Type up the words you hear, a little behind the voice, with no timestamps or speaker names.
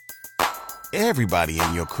Everybody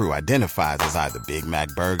in your crew identifies as either Big Mac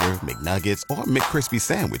Burger, McNuggets, or McCrispy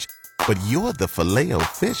Sandwich. But you're the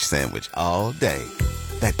Filet-O-Fish Sandwich all day.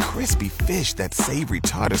 That crispy fish, that savory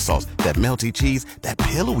tartar sauce, that melty cheese, that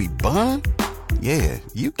pillowy bun. Yeah,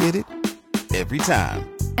 you get it. Every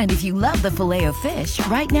time. And if you love the Filet-O-Fish,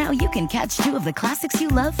 right now you can catch two of the classics you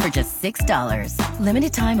love for just $6.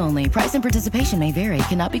 Limited time only. Price and participation may vary.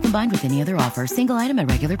 Cannot be combined with any other offer. Single item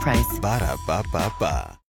at regular price.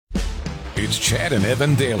 Ba-da-ba-ba-ba. It's Chad and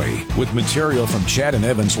Evan Daily with material from Chad and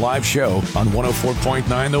Evan's live show on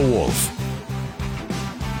 104.9 The Wolf.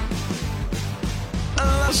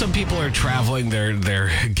 Some people are traveling. They're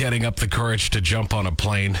getting up the courage to jump on a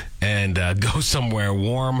plane and go somewhere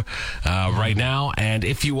warm right now. And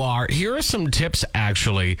if you are, here are some tips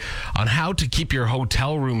actually on how to keep your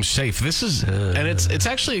hotel room safe. This is and it's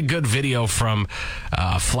actually a good video from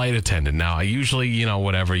a flight attendant. Now, I usually,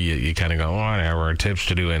 whatever you kind of go, whatever, tips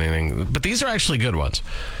to do anything, but these are actually good ones.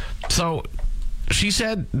 So she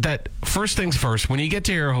said that first things first, when you get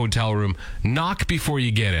to your hotel room, knock before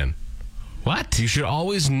you get in. What? You should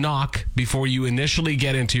always knock before you initially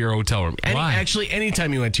get into your hotel room. Why? Actually,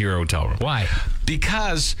 anytime you enter your hotel room. Why?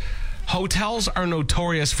 Because hotels are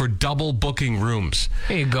notorious for double booking rooms.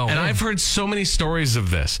 There you go. And I've heard so many stories of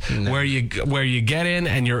this, where you get in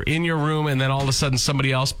and you're in your room, and then all of a sudden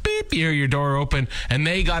somebody else, beep, you hear your door open, and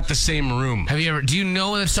they got the same room. Do you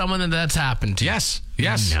know of someone that's happened to? Yes.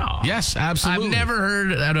 No. Yes, absolutely. I've never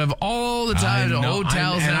heard out of all the time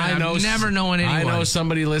hotels, and I've never known anyone. I know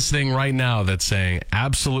somebody listening right now that's saying,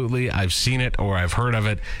 absolutely, I've seen it or I've heard of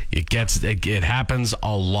it. It happens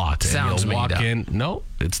a lot. Sounds and you'll made walk up. in. No,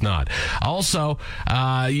 it's not. Also,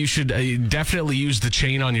 you should definitely use the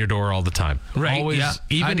chain on your door all the time. Right, Always,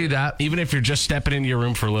 yeah, I do that. Even if you're just stepping into your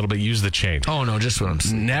room for a little bit, use the chain. Oh, no, just what I'm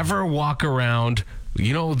saying. Never walk around.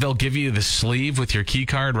 They'll give you the sleeve with your key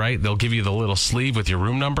card, right? They'll give you the little sleeve with your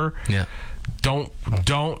room number. Yeah. Don't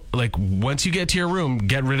once you get to your room,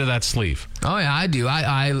 get rid of that sleeve. Oh, yeah, I do.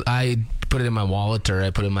 I put it in my wallet or I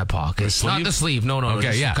put it in my pocket. Not the sleeve. No, Okay,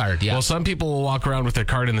 just yeah. the card. Yeah. Well, some people will walk around with their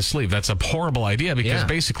card in the sleeve. That's a horrible idea because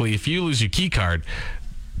basically if you lose your key card,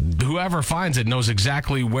 whoever finds it knows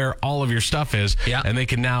exactly where all of your stuff is, and they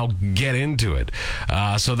can now get into it.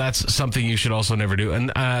 So that's something you should also never do.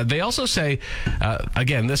 And they also say,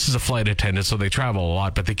 again, this is a flight attendant, so they travel a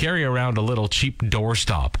lot, but they carry around a little cheap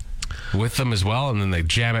doorstop with them as well, and then they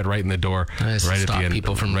jam it right in the door, right at the end,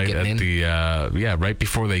 people from getting in. right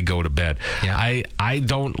before they go to bed. Yeah.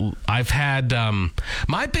 I've had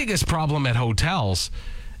my biggest problem at hotels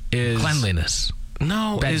is cleanliness.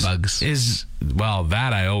 No, bed bugs.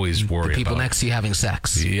 That I always worry the people about. next to you having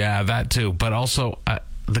sex. Yeah, that too. But also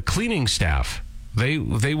the cleaning staff. They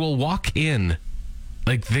will walk in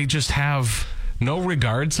like they just have no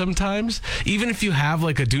regard sometimes. Even if you have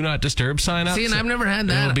like a do not disturb sign up. See, and I've never had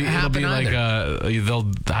that happen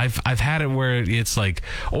either. I've had it where it's like,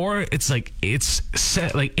 or it's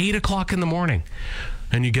set like 8:00 in the morning,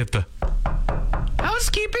 and you get the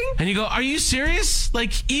housekeeping, and you go, are you serious?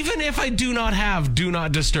 Like, even if I do not have do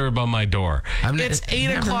not disturb on my door, it's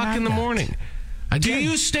 8:00 in the morning. Do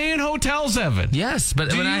you stay in hotels, Evan? Yes,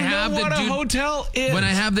 but when I have what a hotel is? When I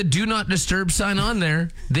have the do not disturb sign on there,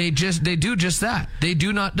 they do just that. They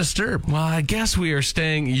do not disturb. Well, I guess we are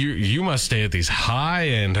staying. You must stay at these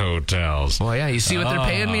high-end hotels. Well, yeah, you see what they're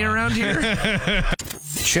paying me around here?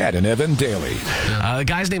 Chad and Evan Daily. The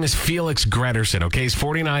guy's name is Felix Grederson, okay? He's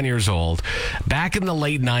 49 years old. Back in the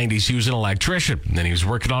late 90s, he was an electrician, and he was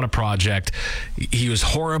working on a project. He was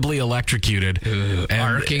horribly electrocuted.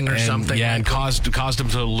 Arcing or something. Yeah, and caused him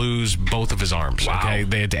to lose both of his arms, okay?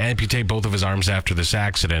 They had to amputate both of his arms after this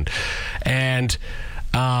accident. And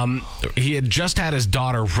he had just had his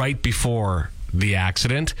daughter right before the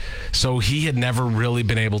accident, so he had never really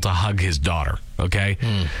been able to hug his daughter, okay?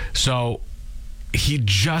 So he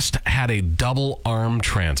just had a double arm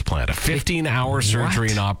transplant, a 15-hour surgery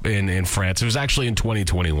in France. It was actually in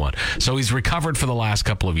 2021. So he's recovered for the last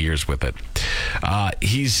couple of years with it.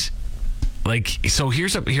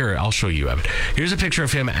 Here, I'll show you, Evan. Here's a picture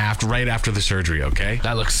of him right after the surgery, okay?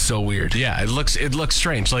 That looks so weird. Yeah, it looks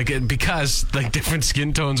strange, because different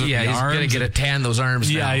skin tones with the arms. Yeah, he's going to get a tan, those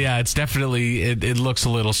arms now. Yeah, it's definitely, it looks a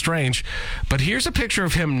little strange. But here's a picture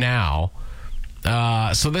of him now.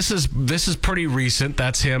 So this is pretty recent.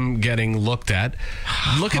 That's him getting looked at.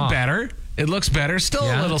 Looking better. It looks better. Still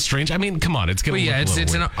a little strange. I mean, come on, it's going to look a little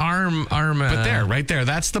it's weird. an arm. But right there,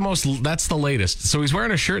 that's the latest. So he's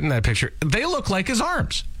wearing a shirt in that picture. They look like his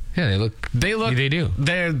arms. Yeah, they look. They do.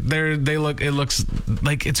 They look. It looks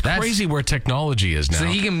like it's crazy where technology is now. So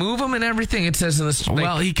he can move them and everything. It says in this.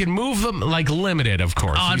 Well, he can move them limited, of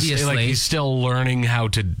course. Obviously, he's still learning how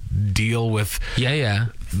to deal with. Yeah.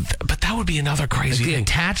 But that would be another crazy thing.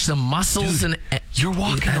 Attach the muscles. Dude, and you're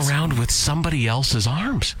walking around with somebody else's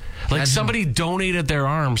arms. Like somebody donated their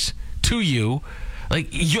arms to you. Like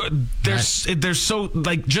there's so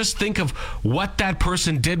like just think of what that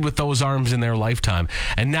person did with those arms in their lifetime,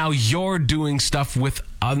 and now you're doing stuff with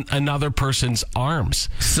another person's arms.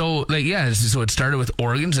 So so it started with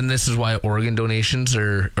organs, and this is why organ donations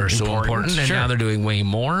are so important. And now they're doing way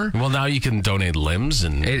more. Well, now you can donate limbs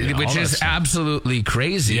which is absolutely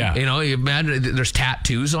crazy. Yeah. You imagine there's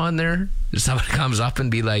tattoos on there. Somebody comes up and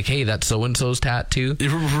be like, "Hey, that's so and so's tattoo,"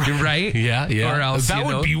 right? Yeah. Or else that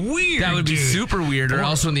would be weird. That would be super weird. Or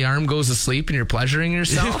else when the arm goes asleep and you're pleasuring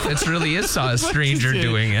yourself, it really is a stranger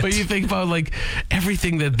doing it. But you think about like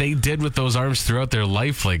everything that they did with those arms throughout their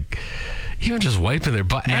life, like even just wiping their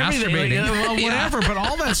butt, masturbating, whatever. But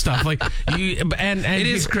all that stuff, like and it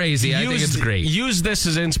is crazy. I think it's great. Use this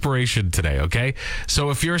as inspiration today, okay? So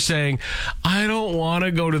if you're saying, "I don't want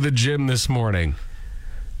to go to the gym this morning."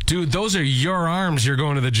 Dude, those are your arms you're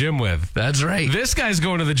going to the gym with. That's right. This guy's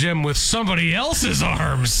going to the gym with somebody else's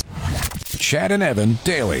arms. Chad and Evan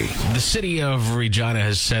daily. The city of Regina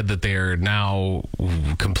has said that they are now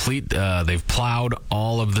complete. They've plowed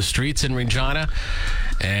all of the streets in Regina.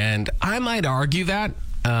 And I might argue that.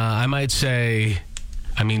 I might say,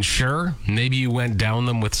 sure, maybe you went down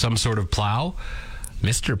them with some sort of plow.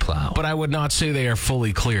 Mr. Plow. But I would not say they are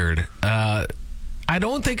fully cleared. I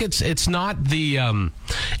don't think it's not the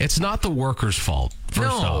workers' fault. First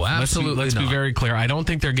off, absolutely let's be very clear. I don't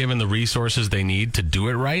think they're given the resources they need to do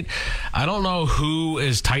it right. I don't know who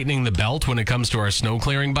is tightening the belt when it comes to our snow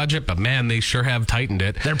clearing budget, but man, they sure have tightened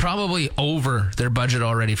it. They're probably over their budget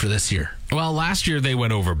already for this year. Well, last year they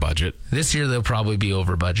went over budget. This year they'll probably be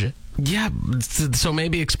over budget. Yeah, so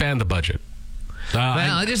maybe expand the budget. You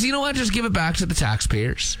know what? Just give it back to the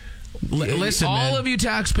taxpayers. Listen, all of you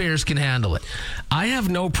taxpayers can handle it. I have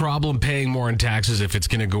no problem paying more in taxes if it's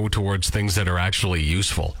going to go towards things that are actually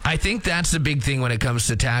useful. I think that's the big thing when it comes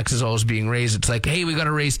to taxes always being raised. It's like, hey, we got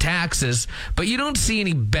to raise taxes, but you don't see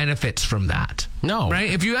any benefits from that. No. Right?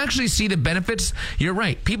 If you actually see the benefits, you're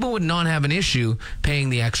right. People would not have an issue paying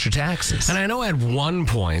the extra taxes. And I know at one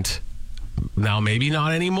point, now maybe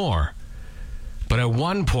not anymore, but at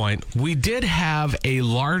one point, we did have a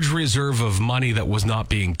large reserve of money that was not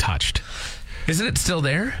being touched. Isn't it still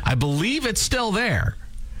there? I believe it's still there.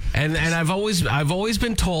 And I've always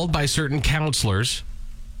been told by certain counselors,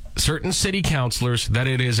 certain city counselors, that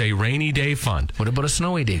it is a rainy day fund. What about a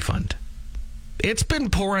snowy day fund? It's been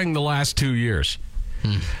pouring the last 2 years.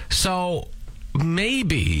 So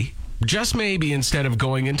maybe, just maybe, instead of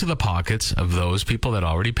going into the pockets of those people that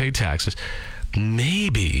already pay taxes,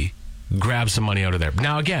 maybe grab some money out of there.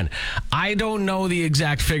 Now, again, I don't know the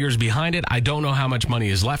exact figures behind it. I don't know how much money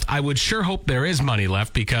is left. I would sure hope there is money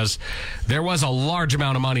left because there was a large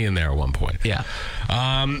amount of money in there at one point. Yeah.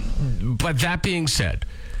 But that being said,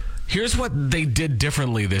 here's what they did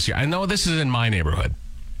differently this year. I know this is in my neighborhood.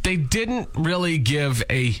 They didn't really give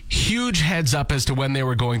a huge heads up as to when they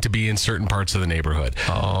were going to be in certain parts of the neighborhood.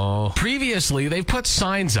 Oh. Previously, they've put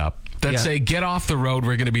signs up that say, get off the road,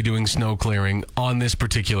 we're going to be doing snow clearing on this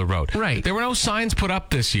particular road. Right. There were no signs put up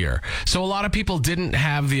this year. So a lot of people didn't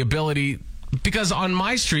have the ability, because on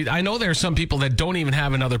my street, I know there are some people that don't even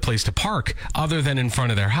have another place to park other than in front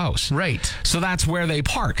of their house. Right. So that's where they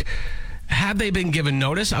park. Had they been given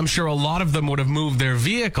notice, I'm sure a lot of them would have moved their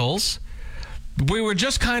vehicles. We were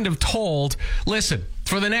just kind of told, listen,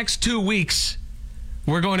 for the next 2 weeks,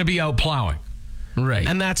 we're going to be out plowing. Right.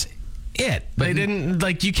 And that's it. They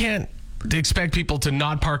didn't, you can't expect people to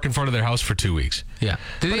not park in front of their house for 2 weeks. Yeah.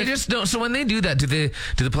 So when they do that, do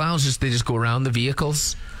the plows just go around the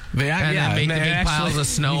vehicles? Then make the big piles of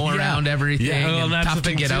snow around everything and that's tough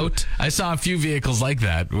to get out? I saw a few vehicles like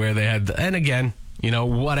that where they had, and again,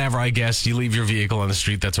 whatever, I guess you leave your vehicle on the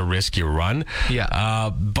street, that's a risk you run.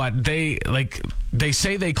 Yeah. But they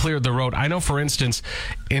say they cleared the road. I know, for instance,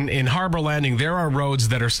 in Harbor Landing, there are roads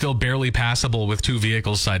that are still barely passable with two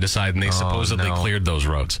vehicles side to side, and they supposedly cleared those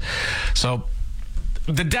roads. So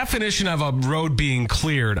the definition of a road being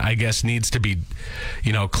cleared, I guess, needs to be,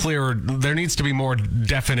 cleared. There needs to be more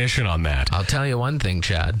definition on that. I'll tell you one thing,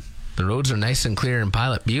 Chad. The roads are nice and clear in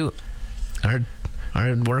Pilot Butte.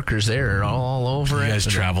 Our workers there are all over it. You guys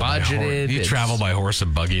travel by horse. You travel by horse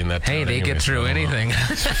and buggy in that town. Hey, they get through anything.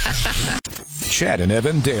 Chad and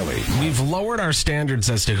Evan daily. We've lowered our standards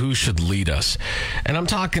as to who should lead us. And I'm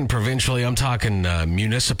talking provincially, I'm talking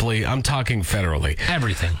municipally, I'm talking federally.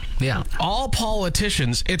 Everything. Yeah. All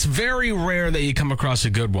politicians, it's very rare that you come across a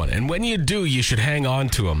good one. And when you do, you should hang on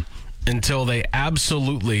to them until they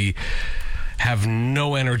absolutely have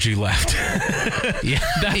no energy left. Yeah,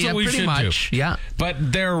 that's what we should do. Yeah. But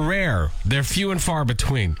they're rare. They're few and far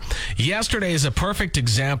between. Yesterday is a perfect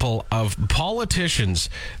example of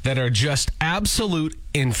politicians that are just absolute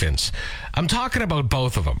infants. I'm talking about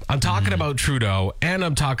both of them. I'm talking about Trudeau and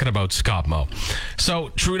I'm talking about Scott Moe. So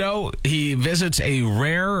Trudeau, he visits a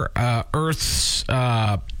rare earths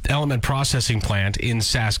element processing plant in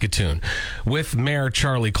Saskatoon with Mayor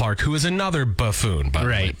Charlie Clark, who is another buffoon, by the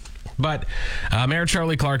way. But Mayor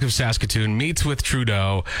Charlie Clark of Saskatoon meets with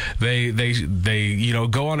Trudeau. They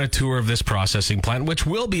go on a tour of this processing plant, which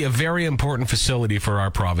will be a very important facility for our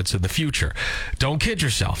province in the future. Don't kid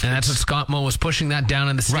yourself. And that's what Scott Moe was pushing that down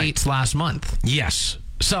in the States last month. Yes.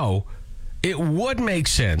 So it would make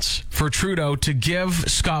sense for Trudeau to give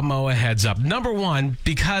Scott Moe a heads up. Number one,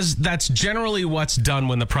 because that's generally what's done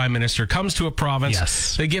when the Prime Minister comes to a province.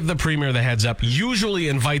 Yes. They give the Premier the heads up, usually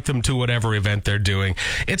invite them to whatever event they're doing.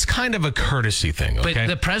 It's kind of a courtesy thing, okay? But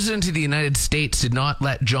the President of the United States did not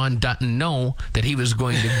let John Dutton know that he was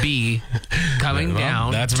going to be coming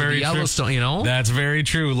down that's to very the Yellowstone, true. You know? That's very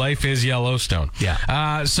true. Life is Yellowstone.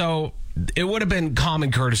 Yeah. So it would have been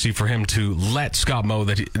common courtesy for him to let Scott Moe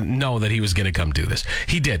know that he was going to come do this.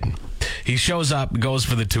 He didn't. He shows up, goes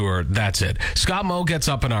for the tour. That's it. Scott Moe gets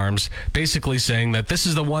up in arms, basically saying that this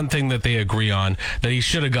is the one thing that they agree on, that he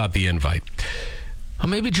should have got the invite. Well,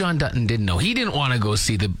 maybe John Dutton didn't know. He didn't want to go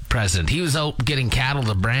see the president. He was out getting cattle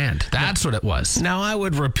to brand. That's what it was. Now, I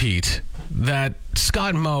would repeat that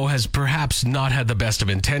Scott Moe has perhaps not had the best of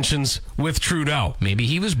intentions with Trudeau. Maybe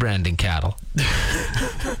he was branding cattle.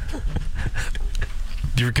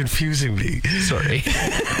 You're confusing me. Sorry.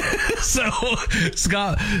 So,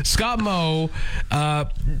 Scott Moe,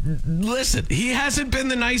 listen, he hasn't been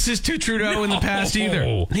the nicest to Trudeau in the past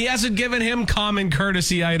either. He hasn't given him common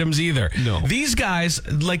courtesy items either. No. These guys,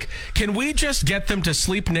 can we just get them to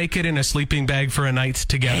sleep naked in a sleeping bag for a night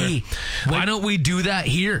together? Hey, why don't we do that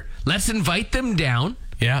here? Let's invite them down.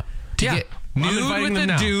 Yeah. Get nude with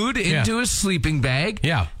the dude into a sleeping bag.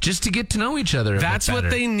 Yeah. Just to get to know each other. That's what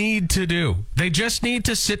they need to do. They just need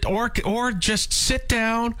to sit or just sit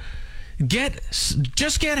down.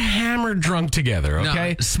 Just get hammered drunk together,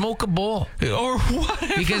 okay? No, smoke a bowl. Or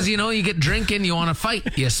whatever. Because, you get drinking, you want to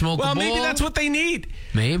fight. You smoke a bowl. Well, maybe that's what they need.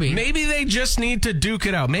 Maybe. Maybe they just need to duke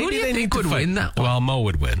it out. Maybe Who do you they think need to would fight. win that one? Well, Moe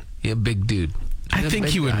would win. Yeah, big dude. I think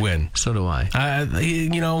he would win. So do I.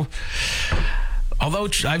 Although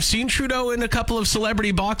I've seen Trudeau in a couple of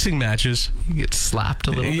celebrity boxing matches. He gets slapped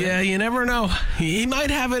a little bit. Yeah, you never know. He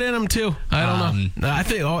might have it in him too. I don't know.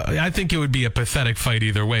 I think it would be a pathetic fight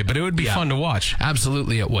either way, but it would be fun to watch.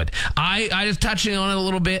 Absolutely, it would. I just touching on it a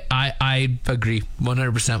little bit. I agree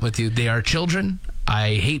 100% with you. They are children.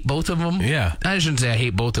 I hate both of them. Yeah. I shouldn't say I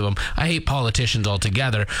hate both of them. I hate politicians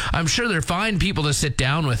altogether. I'm sure they're fine people to sit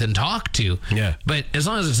down with and talk to. Yeah. But as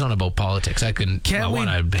long as it's not about politics, I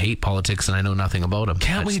hate politics and I know nothing about them.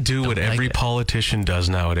 Can't we do what every politician does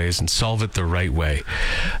nowadays and solve it the right way?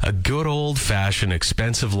 A good old-fashioned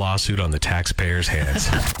expensive lawsuit on the taxpayers' hands.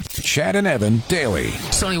 Chad and Evan daily.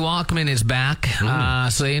 Sony Walkman is back.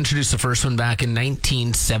 So they introduced the first one back in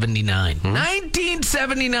 1979.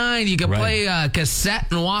 1979! You could play cassette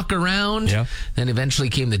and walk around. Yeah. Then eventually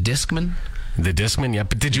came the Discman. The Discman, yeah.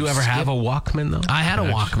 But did you ever have a Walkman, though? I had a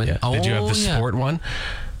Walkman. Yeah. Did you have the Sport one?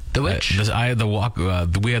 The which? I had the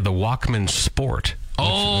we had the Walkman Sport.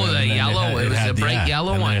 The yellow. It was a bright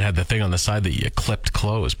yellow one. And it had the thing on the side that you clipped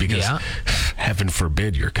closed because, heaven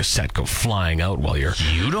forbid, your cassette go flying out while you're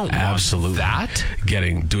absolutely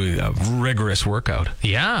doing a rigorous workout.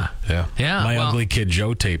 Yeah. My ugly kid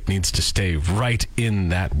Joe tape needs to stay right in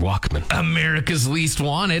that Walkman. America's least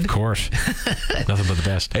wanted. Of course. Nothing but the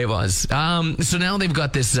best. It was. So now they've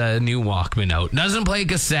got this new Walkman out. Doesn't play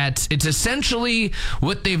cassettes. It's essentially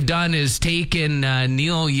what they've done is taken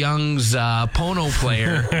Neil Young's Pono player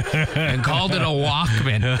and called it a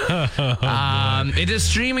Walkman. It is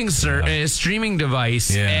a streaming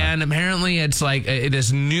device, and apparently it's like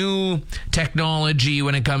this new technology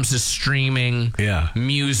when it comes to streaming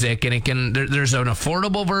music, and there's an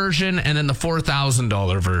affordable version and then the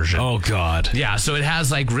 $4,000 version. Oh God. Yeah, so it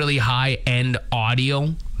has like really high end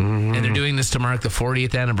audio And they're doing this to mark the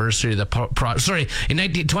 40th anniversary of the in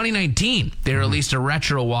 2019, they released a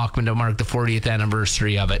retro Walkman to mark the 40th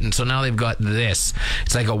anniversary of it. And so now they've got this.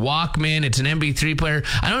 It's like a Walkman. It's an MP3 player.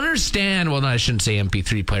 I don't understand. Well, no, I shouldn't say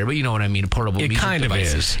MP3 player, but you know what I mean. A portable music device. It kind of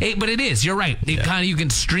is. But it is. You're right. You can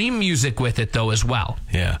stream music with it, though, as well.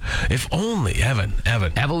 Yeah. If only, Evan.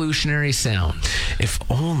 Evolutionary sound. If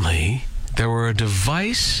only there were a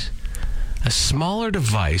device, a smaller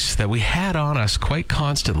device that we had on us quite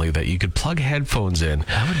constantly that you could plug headphones in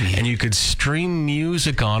and you could stream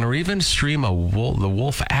music on, or even stream the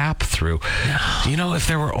Wolf app through. You know, if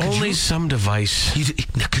there were only some device.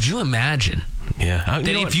 Could you imagine? Yeah.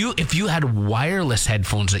 If you had wireless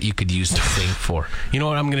headphones that you could use to think for. You know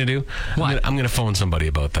what I'm going to do? What? I'm going to phone somebody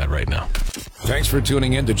about that right now. Thanks for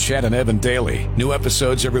tuning in to Chad and Evan Daily. New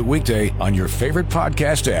episodes every weekday on your favorite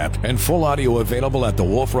podcast app, and full audio available at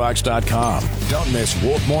thewolfrocks.com. Don't miss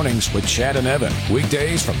Wolf Mornings with Chad and Evan.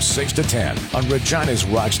 Weekdays from 6 to 10 on Regina's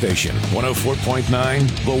Rock Station,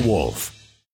 104.9 The Wolf.